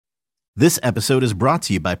This episode is brought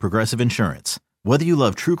to you by Progressive Insurance. Whether you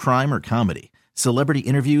love true crime or comedy, celebrity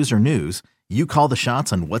interviews or news, you call the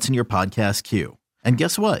shots on what's in your podcast queue. And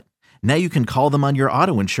guess what? Now you can call them on your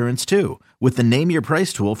auto insurance too with the Name Your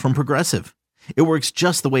Price tool from Progressive. It works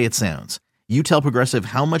just the way it sounds. You tell Progressive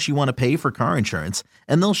how much you want to pay for car insurance,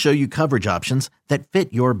 and they'll show you coverage options that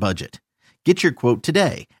fit your budget. Get your quote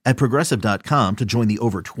today at Progressive.com to join the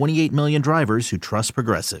over 28 million drivers who trust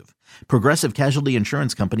Progressive. Progressive Casualty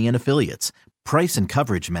Insurance Company and Affiliates. Price and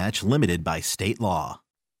coverage match limited by state law.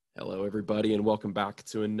 Hello, everybody, and welcome back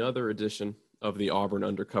to another edition of the Auburn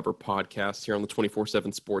Undercover podcast here on the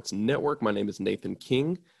 24/7 Sports Network. My name is Nathan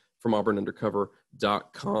King from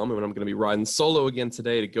auburnundercover.com, and I'm going to be riding solo again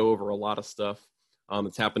today to go over a lot of stuff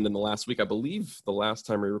that's happened in the last week. I believe the last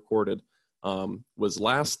time we recorded was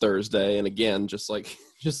last Thursday, and again, just like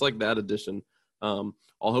that edition,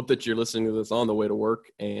 I'll hope that you're listening to this on the way to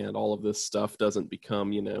work and all of this stuff doesn't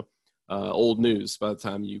become, old news by the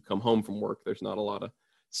time you come home from work. There's not a lot of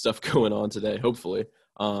stuff going on today, hopefully,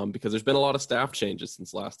 because there's been a lot of staff changes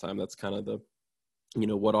since last time. That's kind of the,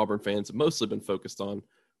 what Auburn fans have mostly been focused on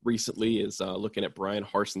recently is looking at Brian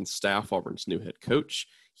Harsin's staff, Auburn's new head coach.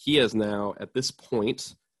 He has now, at this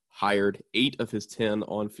point, hired 8 of his 10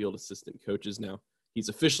 on-field assistant coaches. Now, he's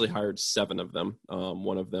officially hired 7 of them.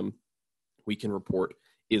 One of them, we can report,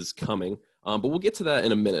 is coming. But we'll get to that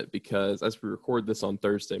in a minute because as we record this on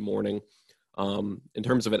Thursday morning, in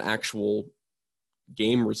terms of an actual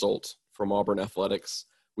game result from Auburn athletics,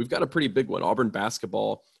 we've got a pretty big one. Auburn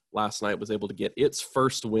basketball last night was able to get its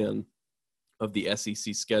first win of the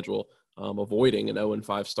SEC schedule, avoiding an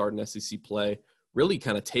 0-5 start in SEC play, really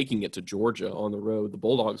kind of taking it to Georgia on the road. The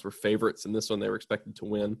Bulldogs were favorites in this one. They were expected to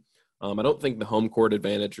win. I don't think the home court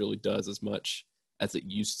advantage really does as much as it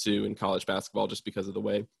used to in college basketball just because of the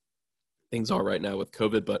way things are right now with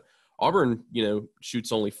COVID. But Auburn,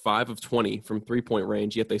 shoots only 5 of 20 from three-point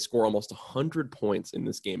range, yet they score almost 100 points in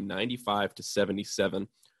this game, 95-77.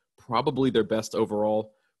 Probably their best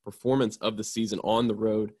overall performance of the season on the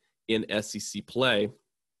road in SEC play.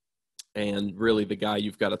 And really the guy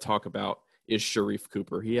you've got to talk about is Sharife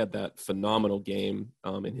Cooper. He had that phenomenal game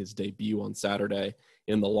in his debut on Saturday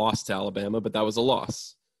in the loss to Alabama, but that was a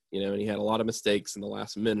loss, and he had a lot of mistakes in the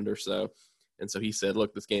last minute or so. And so he said,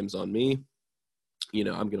 look, this game's on me. I'm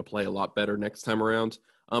going to play a lot better next time around.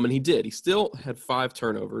 And he did. He still had 5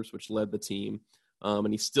 turnovers, which led the team.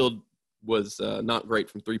 And he still was not great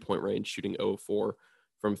from three-point range, shooting 0-4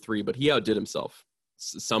 from 3, but he outdid himself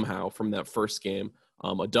somehow from that first game.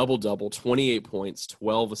 A double-double, 28 points,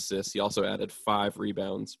 12 assists. He also added 5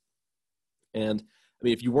 rebounds. And,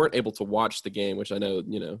 if you weren't able to watch the game, which I know,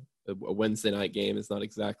 a Wednesday night game is not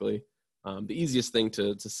exactly the easiest thing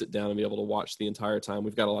to sit down and be able to watch the entire time.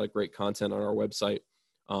 We've got a lot of great content on our website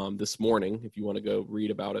this morning if you want to go read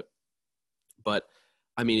about it. But,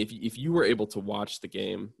 if you were able to watch the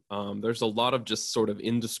game, there's a lot of just sort of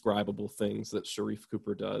indescribable things that Sharife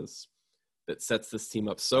Cooper does that sets this team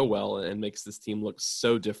up so well and makes this team look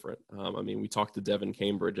so different. We talked to Devin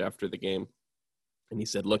Cambridge after the game, and he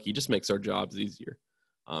said, look, he just makes our jobs easier.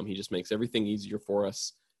 He just makes everything easier for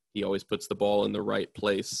us. He always puts the ball in the right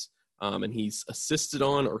place, and he's assisted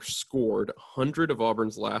on or scored 100 of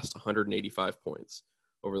Auburn's last 185 points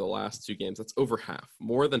over the last 2 games. That's over half,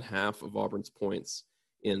 more than half of Auburn's points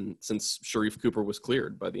since Sharife Cooper was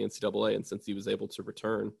cleared by the NCAA and since he was able to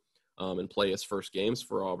return and play his first games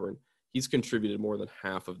for Auburn. He's contributed more than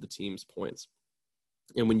half of the team's points.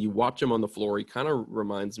 And when you watch him on the floor, he kind of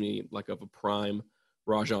reminds me like of a prime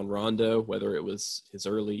Rajon Rondo, whether it was his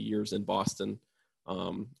early years in Boston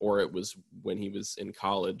or it was when he was in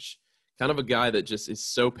college. Kind of a guy that just is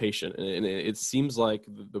so patient. And it seems like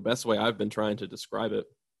the best way I've been trying to describe it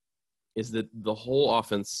is that the whole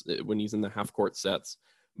offense, when he's in the half-court sets,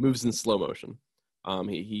 moves in slow motion.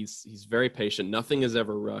 He's very patient. Nothing is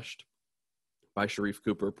ever rushed by Sharife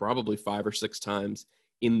Cooper. Probably 5 or 6 times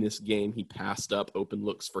in this game, he passed up open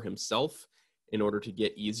looks for himself in order to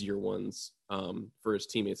get easier ones for his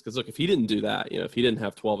teammates. Because, look, if he didn't do that, if he didn't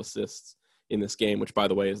have 12 assists in this game, which, by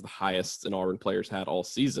the way, is the highest an Auburn players had all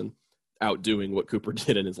season, outdoing what Cooper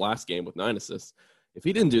did in his last game with 9 assists. If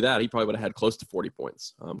he didn't do that, he probably would have had close to 40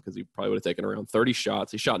 points because he probably would have taken around 30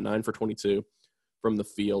 shots. He shot 9 for 22 from the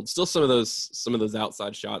field. Still some of those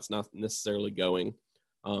outside shots not necessarily going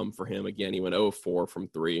for him. Again, he went 0-4 from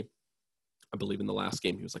 3. I believe in the last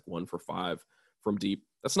game he was like 1 for 5 from deep.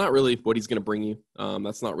 That's not really what he's going to bring you.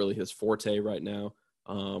 That's not really his forte right now.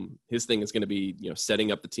 His thing is going to be,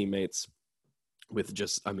 setting up the teammates with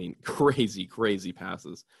just, crazy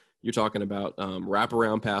passes. You're talking about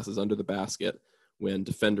wraparound passes under the basket when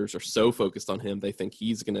defenders are so focused on him, they think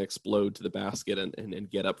he's going to explode to the basket and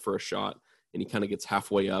get up for a shot. And he kind of gets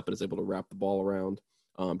halfway up and is able to wrap the ball around.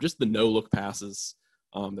 Just the no-look passes.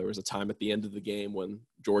 There was a time at the end of the game when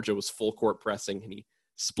Georgia was full court pressing and he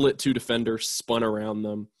split two defenders, spun around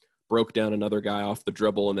them, broke down another guy off the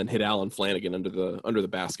dribble, and then hit Alan Flanagan under the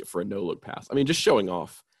basket for a no-look pass. I mean, just showing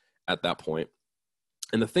off at that point.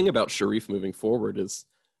 And the thing about Sharife moving forward is,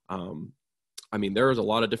 I mean, there's a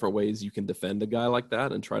lot of different ways you can defend a guy like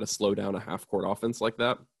that and try to slow down a half-court offense like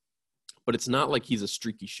that. But it's not like he's a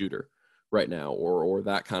streaky shooter right now or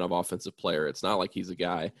that kind of offensive player. It's not like he's a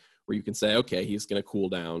guy where you can say, okay, he's going to cool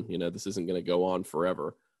down. You know, this isn't going to go on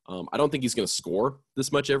forever. I don't think he's going to score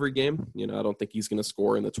this much every game. You know, I don't think he's going to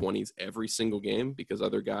score in the 20s every single game because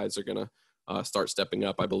other guys are going to start stepping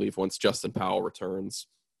up. I believe once Justin Powell returns,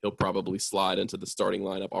 he'll probably slide into the starting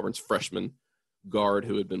lineup. Auburn's freshman guard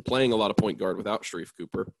who had been playing a lot of point guard without Sharife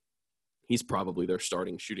Cooper. He's probably their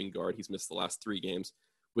starting shooting guard. He's missed the last 3 games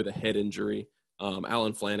with a head injury.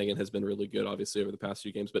 Alan Flanagan has been really good, obviously, over the past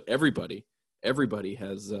few games, but everybody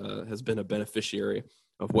has been a beneficiary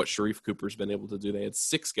of what Sharife Cooper's been able to do. They had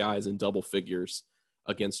 6 guys in double figures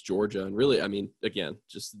against Georgia. And really, I mean, again,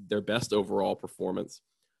 just their best overall performance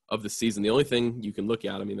of the season. The only thing you can look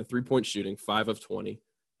at, I mean, the 3-point shooting, 5 of 20,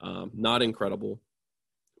 not incredible,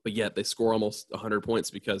 but yet they score almost 100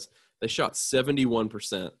 points because they shot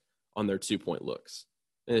 71% on their 2-point looks.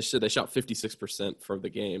 And they shot 56% for the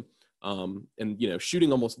game. And, you know,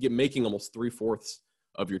 making almost 3/4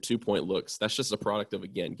 of your 2-point looks. That's just a product of,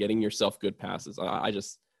 again, getting yourself good passes. I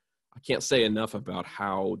can't say enough about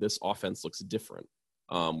how this offense looks different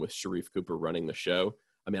with Sharife Cooper running the show.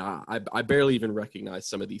 I mean, I barely even recognize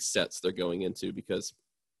some of these sets they're going into because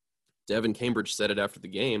Devin Cambridge said it after the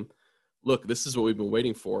game. Look, this is what we've been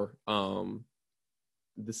waiting for.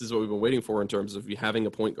 This is what we've been waiting for in terms of you having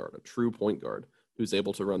a point guard, a true point guard who's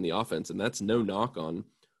able to run the offense. And that's no knock on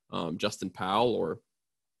Justin Powell or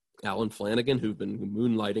Alan Flanagan, who've been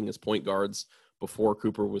moonlighting as point guards before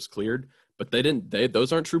Cooper was cleared. But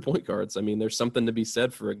those aren't true point guards. I mean, there's something to be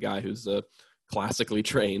said for a guy who's a classically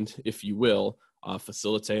trained, if you will,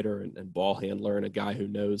 facilitator and ball handler, and a guy who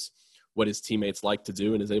knows what his teammates like to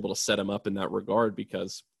do and is able to set them up in that regard.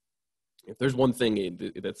 Because if there's one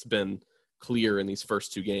thing that's been clear in these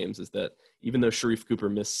first 2 games is that even though Sharife Cooper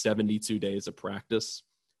missed 72 days of practice,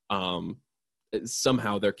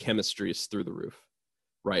 somehow their chemistry is through the roof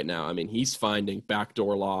right now. I mean, he's finding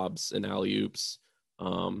backdoor lobs and alley-oops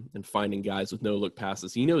and finding guys with no-look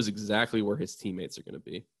passes. He knows exactly where his teammates are going to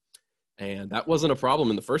be. And that wasn't a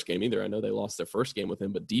problem in the first game either. I know they lost their first game with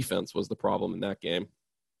him, but defense was the problem in that game.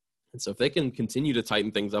 And so if they can continue to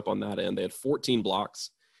tighten things up on that end, they had 14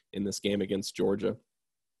 blocks in this game against Georgia,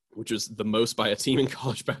 which is the most by a team in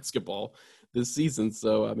college basketball this season.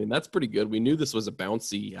 So, I mean, that's pretty good. We knew this was a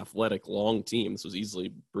bouncy, athletic, long team. This was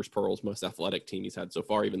easily Bruce Pearl's most athletic team he's had so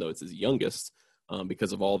far, even though it's his youngest,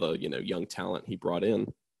 because of all the, young talent he brought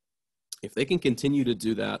in. If they can continue to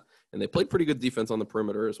do that, and they played pretty good defense on the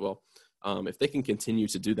perimeter as well, if they can continue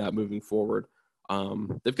to do that moving forward,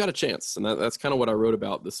 they've got a chance. And that's kind of what I wrote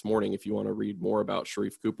about this morning. If you want to read more about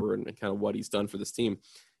Sharife Cooper and kind of what he's done for this team,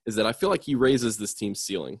 is that I feel like he raises this team's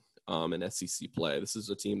ceiling in SEC play. This is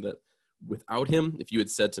a team that without him, if you had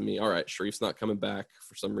said to me, all right, Sharife's not coming back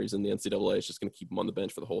for some reason, the NCAA is just going to keep him on the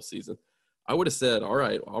bench for the whole season, I would have said, all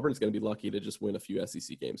right, Auburn's going to be lucky to just win a few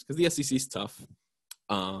SEC games because the SEC is tough.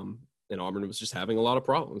 And Auburn was just having a lot of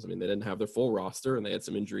problems. I mean, they didn't have their full roster and they had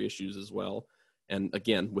some injury issues as well. And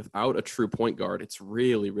again, without a true point guard, it's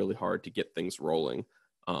really, really hard to get things rolling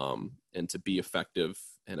and to be effective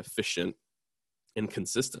and efficient and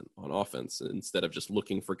consistent on offense instead of just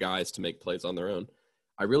looking for guys to make plays on their own.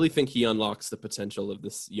 I really think he unlocks the potential of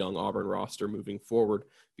this young Auburn roster moving forward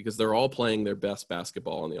because they're all playing their best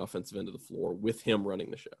basketball on the offensive end of the floor with him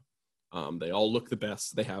running the show. They all look the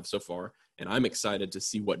best they have so far, and I'm excited to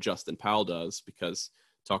see what Justin Powell does because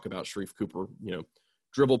talk about Sharife Cooper,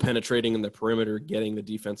 dribble penetrating in the perimeter, getting the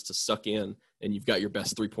defense to suck in, and you've got your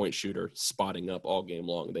best 3-point shooter spotting up all game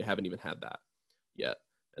long. They haven't even had that yet.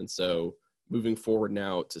 And so moving forward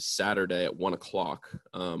now to Saturday at 1 o'clock,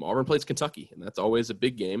 Auburn plays Kentucky, and that's always a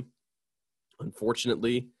big game.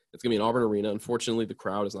 Unfortunately, it's going to be an Auburn arena. Unfortunately, the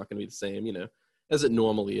crowd is not going to be the same, as it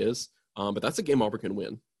normally is. But that's a game Auburn can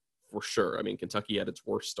win for sure. I mean, Kentucky had its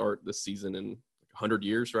worst start this season in 100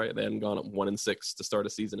 years, right? They hadn't gone up 1-6 to start a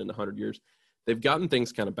season in 100 years. They've gotten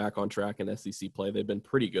things kind of back on track in SEC play. They've been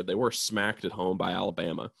pretty good. They were smacked at home by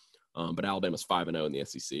Alabama, but Alabama's 5-0 in the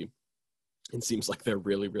SEC. It seems like they're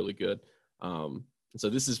really, really good. So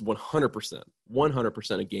this is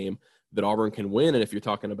 100% a game that Auburn can win. And if you're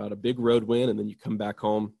talking about a big road win and then you come back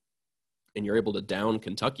home and you're able to down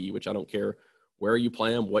Kentucky, which I don't care where you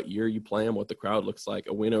play them, what year you play them, what the crowd looks like,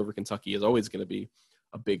 a win over Kentucky is always going to be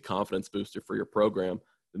a big confidence booster for your program.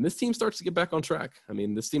 Then this team starts to get back on track. I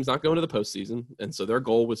mean, this team's not going to the postseason, and so their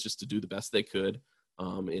goal was just to do the best they could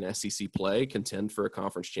in SEC play, contend for a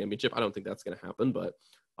conference championship. I don't think that's going to happen, but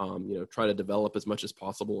try to develop as much as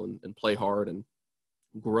possible and play hard and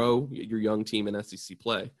grow your young team in SEC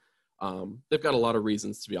play. They've got a lot of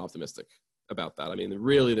reasons to be optimistic about that. I mean,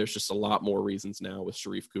 really, there's just a lot more reasons now with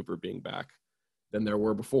Sharife Cooper being back than there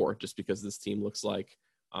were before, just because this team looks like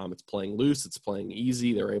it's playing loose, it's playing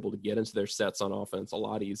easy. They're able to get into their sets on offense a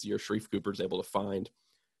lot easier. Sharife Cooper's able to find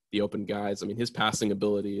the open guys. I mean, his passing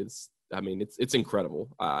ability it's incredible.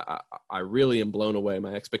 I really am blown away.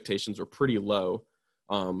 My expectations were pretty low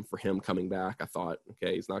for him coming back. I thought,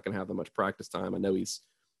 okay, he's not going to have that much practice time. I know he's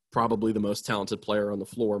probably the most talented player on the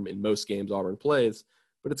floor in most games Auburn plays,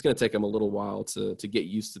 but it's going to take him a little while to get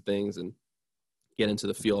used to things and get into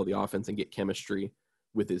the feel of the offense and get chemistry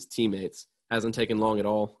with his teammates. Hasn't taken long at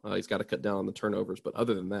all. He's got to cut down on the turnovers, but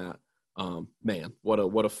other than that, man,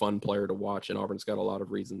 what a fun player to watch, and Auburn's got a lot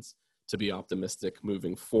of reasons to be optimistic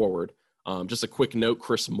moving forward. Just a quick note,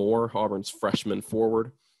 Chris Moore, Auburn's freshman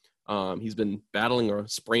forward, he's been battling a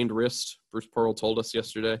sprained wrist. Bruce Pearl told us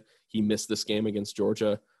yesterday he missed this game against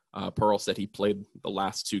Georgia. Pearl said he played the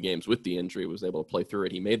last 2 games with the injury, was able to play through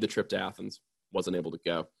it. He made the trip to Athens, wasn't able to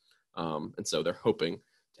go. And so they're hoping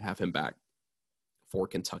to have him back for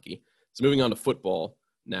Kentucky. So moving on to football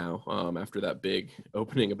now, after that big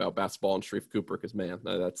opening about basketball and Sharife Cooper, because, man,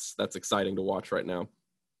 that's exciting to watch right now.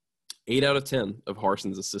 8 out of 10 of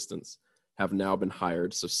Harsin's assistants have now been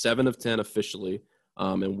hired. So 7 of 10 officially.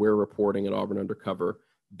 And we're reporting at Auburn Undercover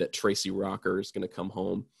that Tracy Rocker is going to come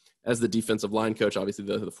home as the defensive line coach, obviously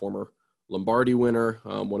the former Lombardi winner,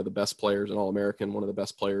 one of the best players, an All-American, one of the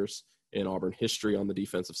best players in Auburn history on the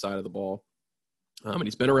defensive side of the ball. And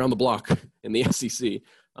he's been around the block in the SEC.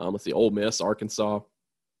 Let's see, Ole Miss, Arkansas,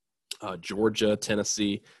 Georgia,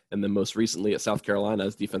 Tennessee, and then most recently at South Carolina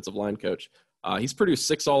as defensive line coach. He's produced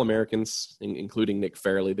 6 All-Americans, including Nick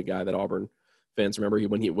Fairley, the guy that Auburn fans remember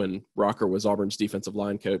when Rocker was Auburn's defensive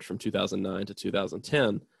line coach from 2009 to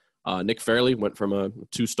 2010. Nick Fairley went from a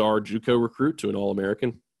 2-star JUCO recruit to an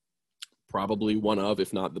All-American, probably one of,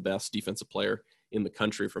 if not the best defensive player in the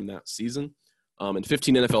country from that season, and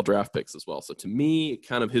 15 NFL draft picks as well. So to me,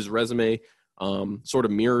 kind of his resume sort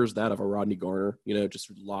of mirrors that of a Rodney Garner, just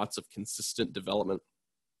lots of consistent development.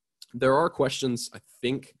 There are questions, I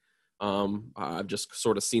think. I've just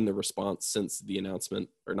sort of seen the response since the announcement,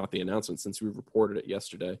 or not the announcement, since we reported it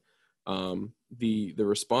yesterday. The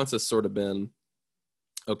response has sort of been,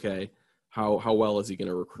 okay, how well is he going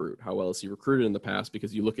to recruit? How well has he recruited in the past?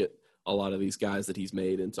 Because you look at a lot of these guys that he's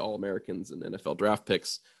made into All-Americans and NFL draft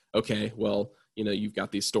picks. Okay, well, you've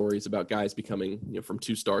got these stories about guys becoming, from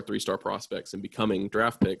 2-star, 3-star prospects and becoming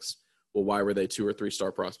draft picks. Well, why were they 2 or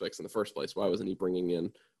 3-star prospects in the first place? Why wasn't he bringing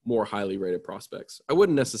in more highly rated prospects? I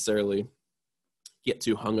wouldn't necessarily get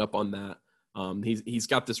too hung up on that. He's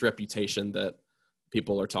got this reputation that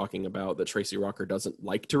people are talking about, that Tracy Rocker doesn't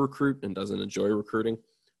like to recruit and doesn't enjoy recruiting.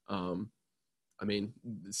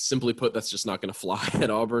 Simply put, that's just not going to fly at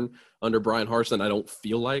Auburn under Brian Harsin. I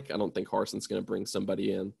don't think Harsin's going to bring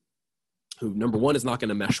somebody in who, number one, is not going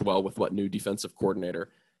to mesh well with what new defensive coordinator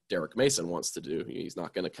Derek Mason wants to do. He's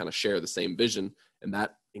not going to kind of share the same vision, and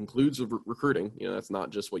that includes recruiting. That's not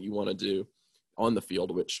just what you want to do on the field,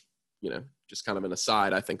 which, just kind of an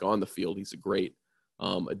aside, I think on the field he's a great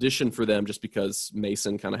addition for them, just because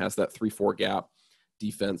Mason kind of has that 3-4 gap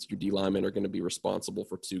defense. Your D linemen are going to be responsible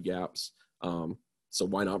for 2 gaps. So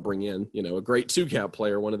why not bring in, a great 2-gap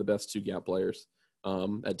player, one of the best 2-gap players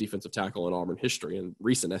at defensive tackle in Auburn history and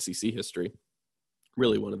recent SEC history,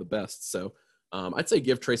 really one of the best. So I'd say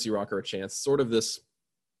give Tracy Rocker a chance. Sort of this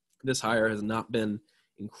hire has not been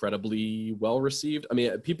incredibly well received. I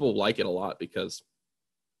mean, people like it a lot because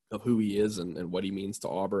of who he is and what he means to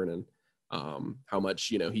Auburn, and how much,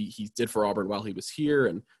 he did for Auburn while he was here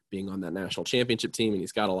and being on that national championship team, and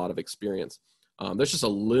he's got a lot of experience. There's just a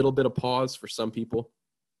little bit of pause for some people.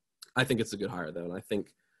 I think it's a good hire, though, and I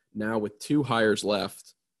think now with 2 hires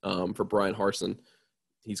left for Brian Harsin,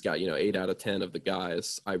 he's got, 8 out of 10 of the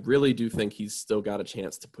guys. I really do think he's still got a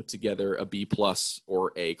chance to put together a B+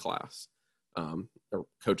 or A class, or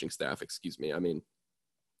coaching staff, excuse me. I mean,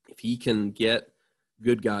 if he can get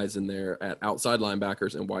good guys in there at outside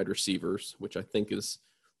linebackers and wide receivers, which I think is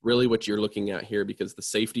really what you're looking at here, because the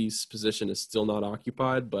safeties position is still not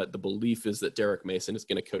occupied, but the belief is that Derek Mason is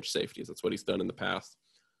going to coach safeties. That's what he's done in the past.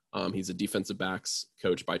 He's a defensive backs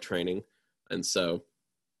coach by training. And so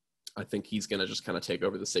I think he's going to just kind of take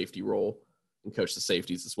over the safety role and coach the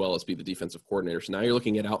safeties as well as be the defensive coordinator. So now you're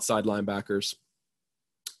looking at outside linebackers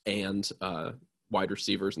and wide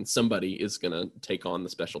receivers, and somebody is going to take on the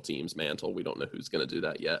special teams mantle. We don't know who's going to do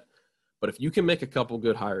that yet. But if you can make a couple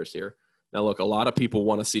good hires here, now look, a lot of people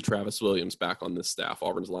want to see Travis Williams back on this staff,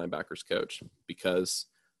 Auburn's linebackers coach, because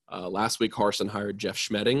last week Harsin hired Jeff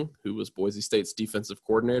Schmedding, who was Boise State's defensive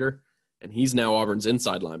coordinator, and he's now Auburn's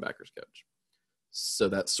inside linebackers coach. So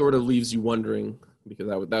that sort of leaves you wondering, because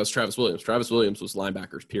that was Travis Williams. Travis Williams was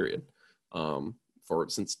linebackers, period,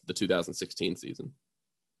 since the 2016 season.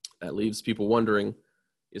 That leaves people wondering,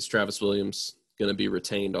 is Travis Williams going to be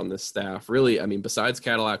retained on this staff? Really, I mean, besides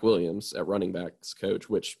Cadillac Williams at running backs coach,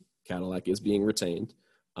 which Cadillac is being retained,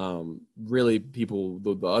 really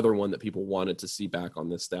the other one that people wanted to see back on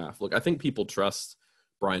this staff. Look, I think people trust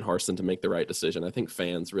Brian Harsin to make the right decision. I think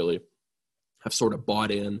fans really have sort of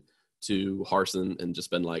bought in to Harsin and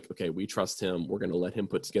just been like, okay, we trust him. We're going to let him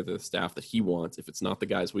put together the staff that he wants. If it's not the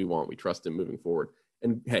guys we want, we trust him moving forward.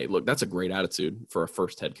 And hey, look, that's a great attitude for a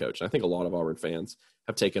first head coach. And I think a lot of Auburn fans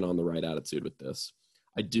have taken on the right attitude with this.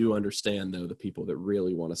 I do understand, though, the people that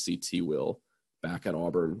really want to see T. Will back at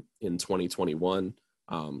Auburn in 2021.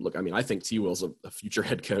 Look, I mean, I think T. Will's a future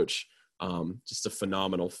head coach, just a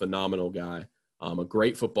phenomenal guy, a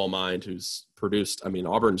great football mind who's produced. I mean,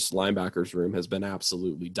 Auburn's linebackers room has been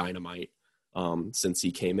absolutely dynamite since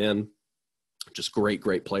he came in. Just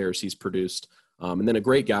great players he's produced. And then a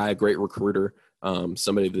great guy, a great recruiter,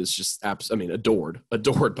 somebody that's just adored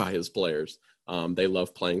by his players. They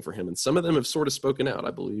love playing for him. And some of them have sort of spoken out.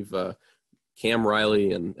 I believe Cam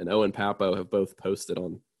Riley and Owen Papo have both posted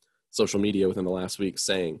on social media within the last week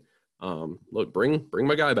saying, look, bring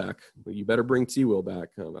my guy back. You better bring T. Will back.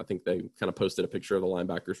 I think they kind of posted a picture of the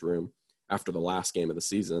linebackers room after the last game of the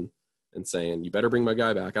season and saying, you better bring my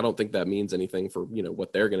guy back. I don't think that means anything for,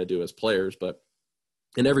 what they're going to do as players,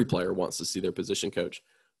 and every player wants to see their position coach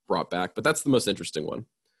brought back. But that's the most interesting one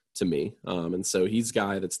to me. And so he's a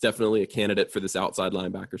guy that's definitely a candidate for this outside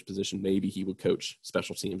linebackers position. Maybe he would coach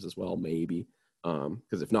special teams as well, maybe.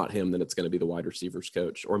 Because if not him, then it's going to be the wide receivers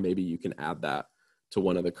coach. Or maybe you can add that to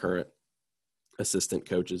one of the current assistant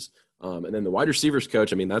coaches. And then the wide receivers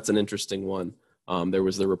coach, I mean, that's an interesting one. There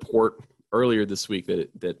was the report earlier this week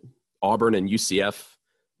that Auburn and UCF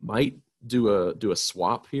might do a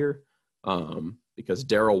swap here. Because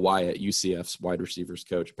Darrell Wyatt, UCF's wide receivers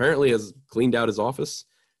coach, apparently has cleaned out his office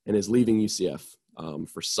and is leaving UCF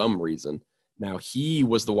for some reason. Now, he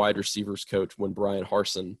was the wide receivers coach when Brian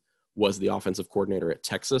Harsin was the offensive coordinator at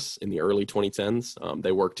Texas in the early 2010s.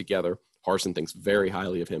 They worked together. Harsin thinks very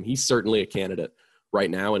highly of him. He's certainly a candidate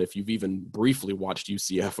right now, and if you've even briefly watched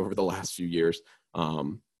UCF over the last few years,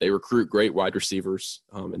 they recruit great wide receivers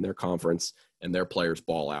in their conference, and their players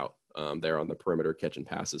ball out. There on the perimeter catching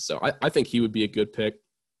passes. So I think he would be a good pick.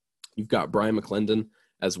 You've got Brian McClendon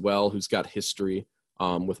as well, who's got history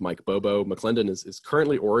with Mike Bobo. McClendon is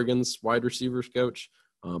currently Oregon's wide receivers coach,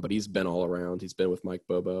 but he's been all around. He's been with Mike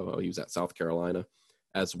Bobo. He was at South Carolina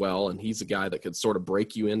as well. And he's a guy that could sort of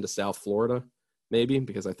break you into South Florida, maybe,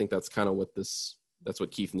 because I think that's kind of that's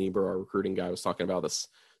what Keith Niebuhr, our recruiting guy, was talking about. This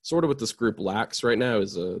sort of what this group lacks right now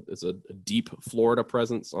is a deep Florida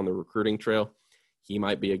presence on the recruiting trail. He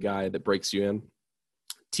might be a guy that breaks you in.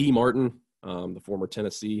 T. Martin, the former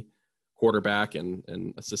Tennessee quarterback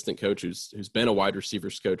and assistant coach who's been a wide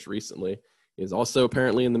receivers coach recently, is also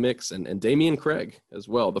apparently in the mix. And Damian Craig as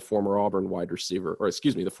well, the former Auburn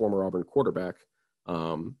the former Auburn quarterback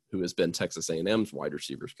who has been Texas A&M's wide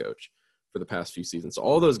receivers coach for the past few seasons. So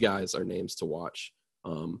all those guys are names to watch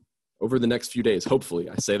over the next few days. Hopefully,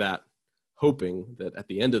 I say that, hoping that at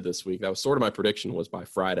the end of this week, that was sort of my prediction, was by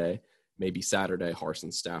Friday, maybe Saturday,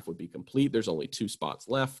 Harsin's staff would be complete. There's only 2 spots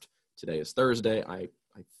left. Today is Thursday. I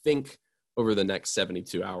think over the next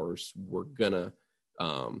 72 hours, we're going to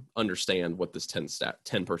understand what this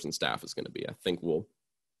 10-person staff is going to be. I think we'll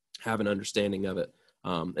have an understanding of it.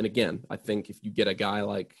 And again, I think if you get a guy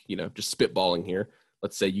like, just spitballing here,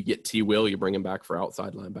 let's say you get T. Will, you bring him back for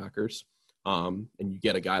outside linebackers, and you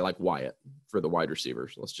get a guy like Wyatt for the wide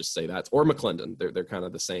receivers. Let's just say that. Or McClendon. They're kind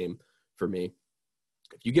of the same for me.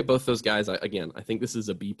 If you get both those guys, I think this is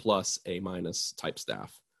a B+, A- type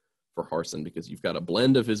staff for Harsin, because you've got a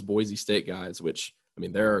blend of his Boise State guys, which, I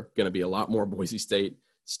mean, there are going to be a lot more Boise State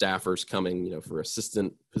staffers coming, for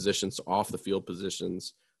assistant positions, off the field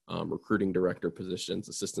positions, recruiting director positions,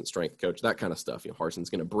 assistant strength coach, that kind of stuff. Harsin's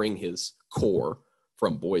going to bring his core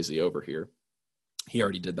from Boise over here. He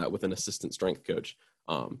already did that with an assistant strength coach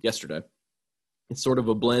yesterday. It's sort of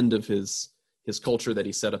a blend of his culture that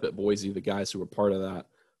he set up at Boise, the guys who were part of that.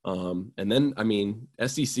 And then,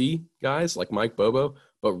 SEC guys like Mike Bobo,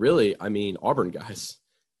 but really, Auburn guys.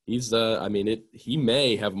 He's, he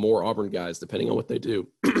may have more Auburn guys depending on what they do.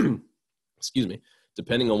 Excuse me.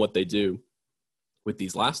 Depending on what they do with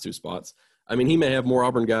these last two spots. I mean, he may have more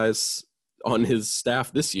Auburn guys on his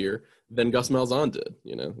staff this year than Gus Malzahn did,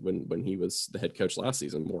 when he was the head coach last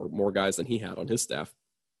season, more guys than he had on his staff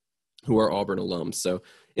who are Auburn alums. So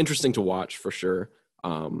interesting to watch for sure.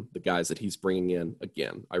 The guys that he's bringing in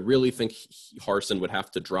again. I really think Harsin would have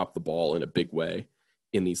to drop the ball in a big way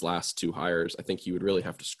in these last two hires. I think he would really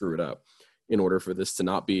have to screw it up in order for this to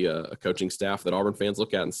not be a coaching staff that Auburn fans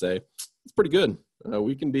look at and say, it's pretty good.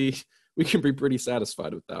 We can be pretty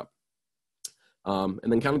satisfied with that.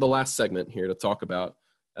 And then kind of the last segment here to talk about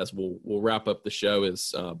as we'll wrap up the show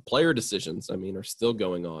is player decisions, are still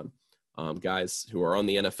going on. Guys who are on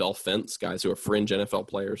the NFL fence, guys who are fringe NFL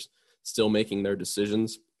players, still making their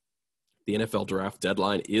decisions. The NFL draft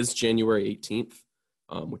deadline is January 18th,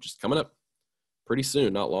 which is coming up pretty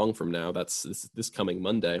soon, not long from now. That's this coming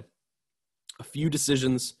Monday. A few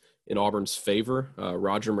decisions in Auburn's favor.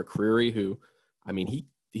 Roger McCreary, who,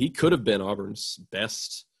 he could have been Auburn's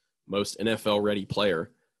best, most NFL-ready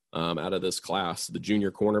player out of this class. The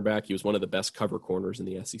junior cornerback, he was one of the best cover corners in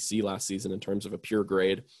the SEC last season in terms of a pure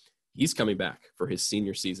grade. He's coming back for his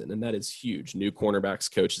senior season, and that is huge. New cornerbacks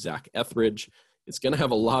coach Zach Etheridge is going to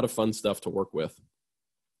have a lot of fun stuff to work with.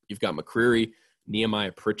 You've got McCreary,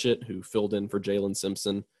 Nehemiah Pritchett, who filled in for Jalen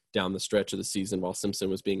Simpson down the stretch of the season while Simpson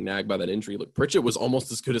was being nagged by that injury. Look, Pritchett was almost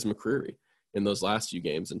as good as McCreary in those last few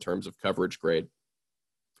games in terms of coverage grade.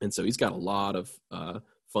 And so he's got a lot of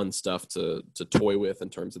fun stuff to toy with in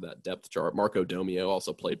terms of that depth chart. Marco Domio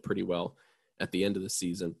also played pretty well at the end of the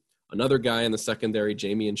season. Another guy in the secondary,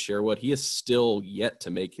 Jamian Sherwood, he is still yet to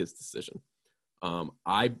make his decision.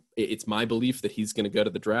 It's my belief that he's going to go to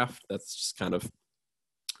the draft. That's just kind of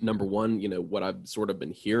number one. What I've sort of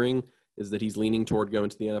been hearing is that he's leaning toward going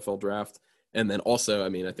to the NFL draft. And then also,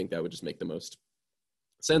 I think that would just make the most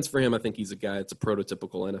sense for him. I think he's a guy that's a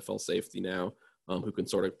prototypical NFL safety now, who can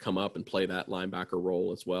sort of come up and play that linebacker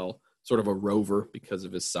role as well, sort of a rover because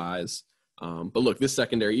of his size. But look, this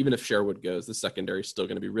secondary, even if Sherwood goes, this secondary is still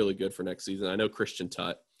going to be really good for next season. I know Christian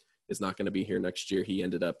Tutt is not going to be here next year. He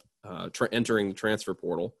ended up entering the transfer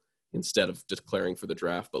portal instead of declaring for the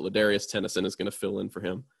draft. But Ladarius Tennyson is going to fill in for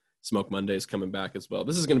him. Smoke Monday is coming back as well.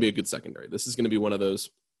 This is going to be a good secondary. This is going to be one of those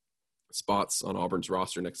spots on Auburn's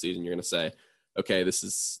roster next season. You're going to say, okay, this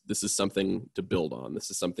is something to build on. This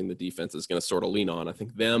is something the defense is going to sort of lean on. I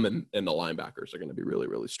think them and the linebackers are going to be really,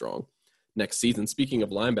 really strong next season. Speaking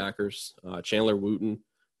of linebackers, Chandler Wooten,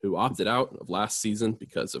 who opted out of last season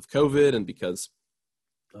because of COVID and because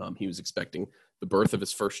he was expecting the birth of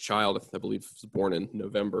his first child. I believe he was born in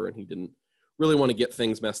November, and he didn't really want to get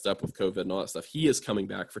things messed up with COVID and all that stuff. He is coming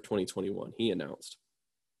back for 2021, he announced,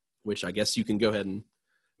 which I guess you can go ahead and,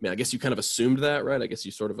 I guess you kind of assumed that, right? I guess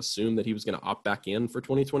you sort of assumed that he was going to opt back in for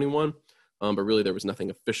 2021, but really there was nothing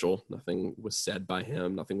official. Nothing was said by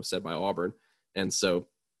him. Nothing was said by Auburn. And so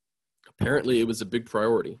apparently it was a big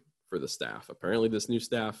priority for the staff. Apparently this new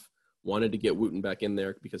staff wanted to get Wooten back in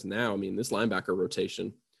there because now, this linebacker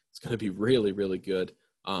rotation is going to be really, really good.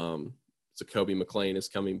 So Kobe McLean is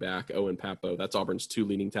coming back. Owen Papo, that's Auburn's two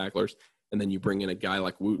leading tacklers. And then you bring in a guy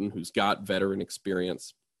like Wooten who's got veteran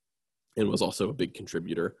experience and was also a big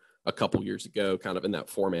contributor a couple years ago, kind of in that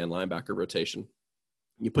four-man linebacker rotation.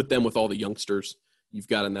 You put them with all the youngsters you've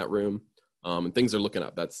got in that room, and things are looking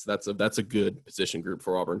up. That's a good position group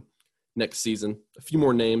for Auburn next season. A few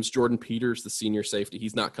more names. Jordan Peters, the senior safety,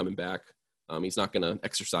 he's not coming back. He's not going to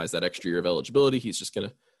exercise that extra year of eligibility. He's just going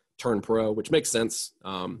to turn pro, which makes sense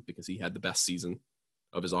because he had the best season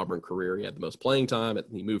of his Auburn career. He had the most playing time.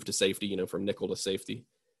 He moved to safety, from nickel to safety,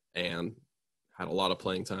 and had a lot of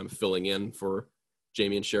playing time filling in for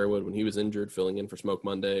Jamian Sherwood when he was injured, filling in for Smoke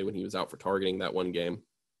Monday when he was out for targeting that one game.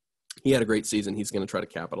 He had a great season. He's going to try to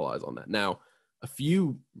capitalize on that. Now, a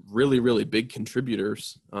few really, really big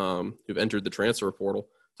contributors who've entered the transfer portal,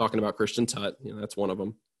 talking about Christian Tutt, that's one of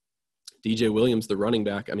them. DJ Williams, the running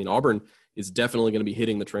back. Auburn is definitely going to be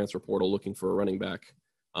hitting the transfer portal looking for a running back.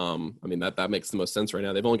 That makes the most sense right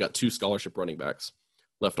now. They've only got two scholarship running backs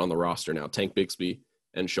left on the roster now. Tank Bigsby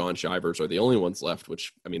and Sean Shivers are the only ones left,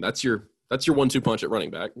 which, that's your 1-2 punch at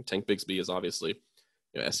running back. Tank Bigsby is obviously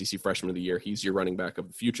SEC Freshman of the Year. He's your running back of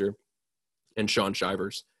the future. And Sean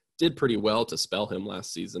Shivers did pretty well to spell him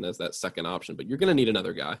last season as that second option. But you're going to need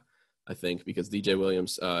another guy, I think, because DJ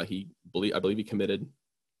Williams, I believe he committed.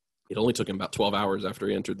 It only took him about 12 hours after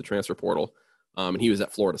he entered the transfer portal, and he was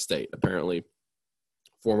at Florida State. Apparently,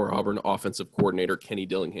 former Auburn offensive coordinator Kenny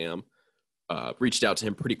Dillingham reached out to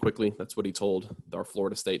him pretty quickly. That's what he told our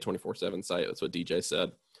Florida State 24/7 site. That's what DJ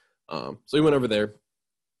said. So he went over there,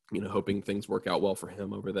 hoping things work out well for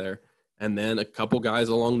him over there. And then a couple guys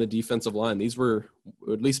along the defensive line. These were,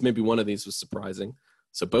 at least maybe one of these was surprising.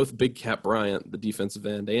 So both Big Cat Bryant, the defensive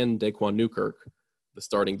end, and Daquan Newkirk, the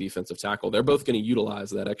starting defensive tackle, they're both going to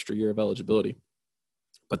utilize that extra year of eligibility.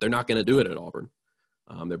 But they're not going to do it at Auburn.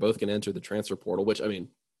 They're both going to enter the transfer portal, which, I mean,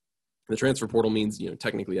 the transfer portal means,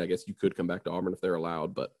 technically, I guess you could come back to Auburn if they're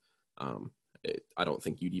allowed, but I don't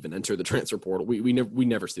think you'd even enter the transfer portal. We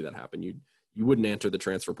never see that happen. You wouldn't enter the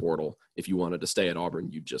transfer portal if you wanted to stay at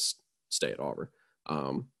Auburn. You'd just stay at Auburn.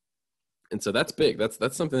 And so that's big.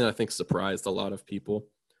 That's something that I think surprised a lot of people.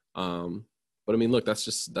 But I mean, look, that's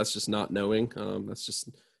just not knowing. That's just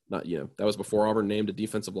not, that was before Auburn named a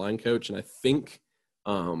defensive line coach. And I think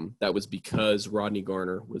that was because Rodney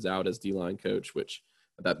Garner was out as D-line coach, which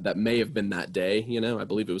that may have been that day. I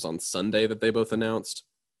believe it was on Sunday that they both announced.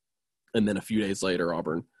 And then a few days later,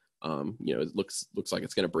 Auburn, it looks like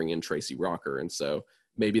it's going to bring in Tracy Rocker. And so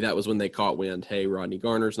maybe that was when they caught wind, hey, Rodney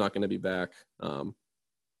Garner's not going to be back.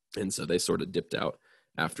 And so they sort of dipped out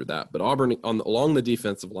after that. But Auburn along the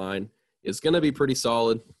defensive line is going to be pretty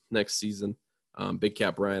solid next season. Big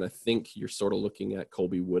Cat Bryant, I think you're sort of looking at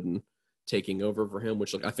Colby Wooden taking over for him,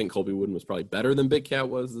 which I think Colby Wooden was probably better than Big Cat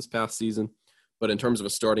was this past season. But in terms of a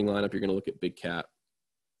starting lineup, you're going to look at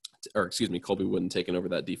Colby Wooden taking over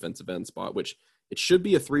that defensive end spot, which it should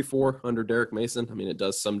be a 3-4 under Derek Mason. I mean, it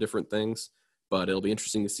does some different things, but it'll be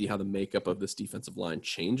interesting to see how the makeup of this defensive line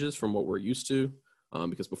changes from what we're used to.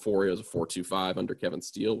 Because before it was a 4-2-5 under Kevin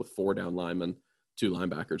Steele with 4 down linemen, 2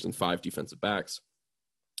 linebackers, and 5 defensive backs.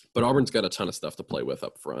 But Auburn's got a ton of stuff to play with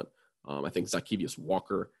up front. I think Zacchaeus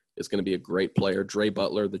Walker is going to be a great player. Dre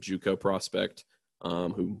Butler, the JUCO prospect,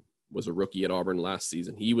 who was a rookie at Auburn last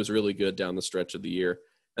season. He was really good down the stretch of the year.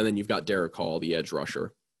 And then you've got Derek Hall, the edge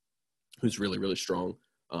rusher, who's really, really strong.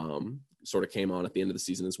 Sort of came on at the end of the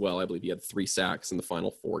season as well. I believe he had 3 sacks in the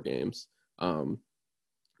final 4 games.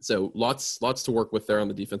 So lots to work with there on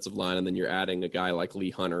the defensive line. And then you're adding a guy like Lee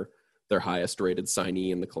Hunter, their highest rated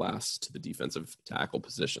signee in the class, to the defensive tackle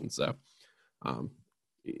position. So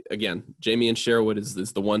again, Jamie Sherwood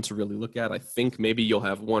is the one to really look at. I think maybe you'll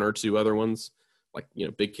have 1 or 2 other ones like,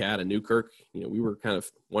 Big Cat and Newkirk. We were kind of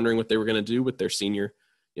wondering what they were going to do with their senior,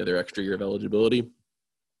 their extra year of eligibility.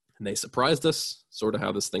 And they surprised us, sort of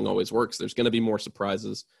how this thing always works. There's going to be more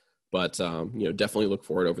surprises. But, definitely look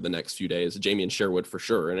for it over the next few days. Jamie and Sherwood for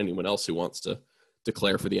sure, and anyone else who wants to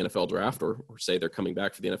declare for the NFL draft or say they're coming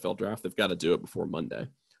back for the NFL draft, they've got to do it before Monday.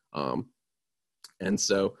 And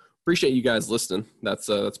so appreciate you guys listening. That's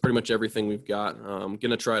pretty much everything we've got. I'm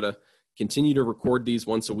going to try to continue to record these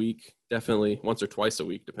once a week, definitely once or twice a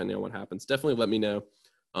week, depending on what happens. Definitely let me know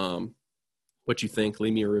what you think.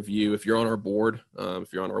 Leave me a review. If you're on our board,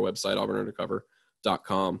 if you're on our website,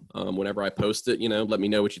 auburnundercover.com. Whenever I post it, let me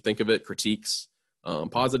know what you think of it, critiques,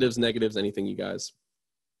 positives, negatives, anything you guys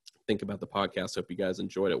think about the podcast. Hope you guys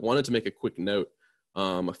enjoyed it. Wanted to make a quick note.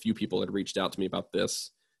 A few people had reached out to me about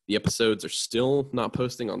this. The episodes are still not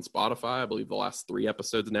posting on Spotify. I believe the last 3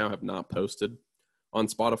 episodes now have not posted on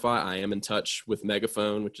Spotify. I am in touch with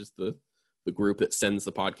Megaphone, which is the group that sends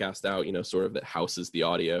the podcast out, sort of that houses the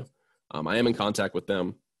audio. I am in contact with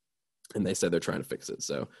them. And they said they're trying to fix it.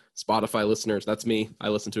 So Spotify listeners, that's me. I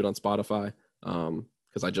listen to it on Spotify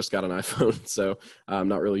because I just got an iPhone. So I'm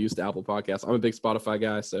not really used to Apple Podcasts. I'm a big Spotify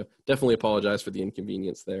guy. So definitely apologize for the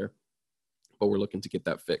inconvenience there. But we're looking to get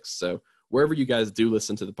that fixed. So wherever you guys do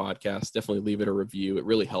listen to the podcast, definitely leave it a review. It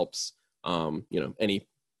really helps.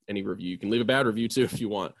 Any review. You can leave a bad review too if you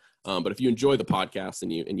want. But if you enjoy the podcast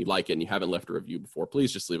and you like it and you haven't left a review before,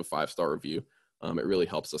 please just leave a 5-star review. It really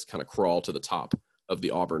helps us kind of crawl to the top of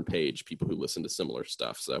the Auburn page, people who listen to similar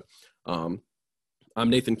stuff. So I'm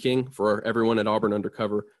Nathan King for everyone at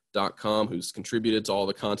auburnundercover.com who's contributed to all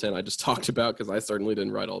the content I just talked about, because I certainly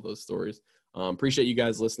didn't write all those stories. Appreciate you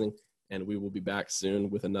guys listening, and we will be back soon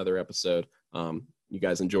with another episode. You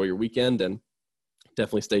guys enjoy your weekend, and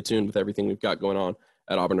definitely stay tuned with everything we've got going on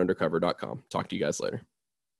at auburnundercover.com. Talk to you guys later.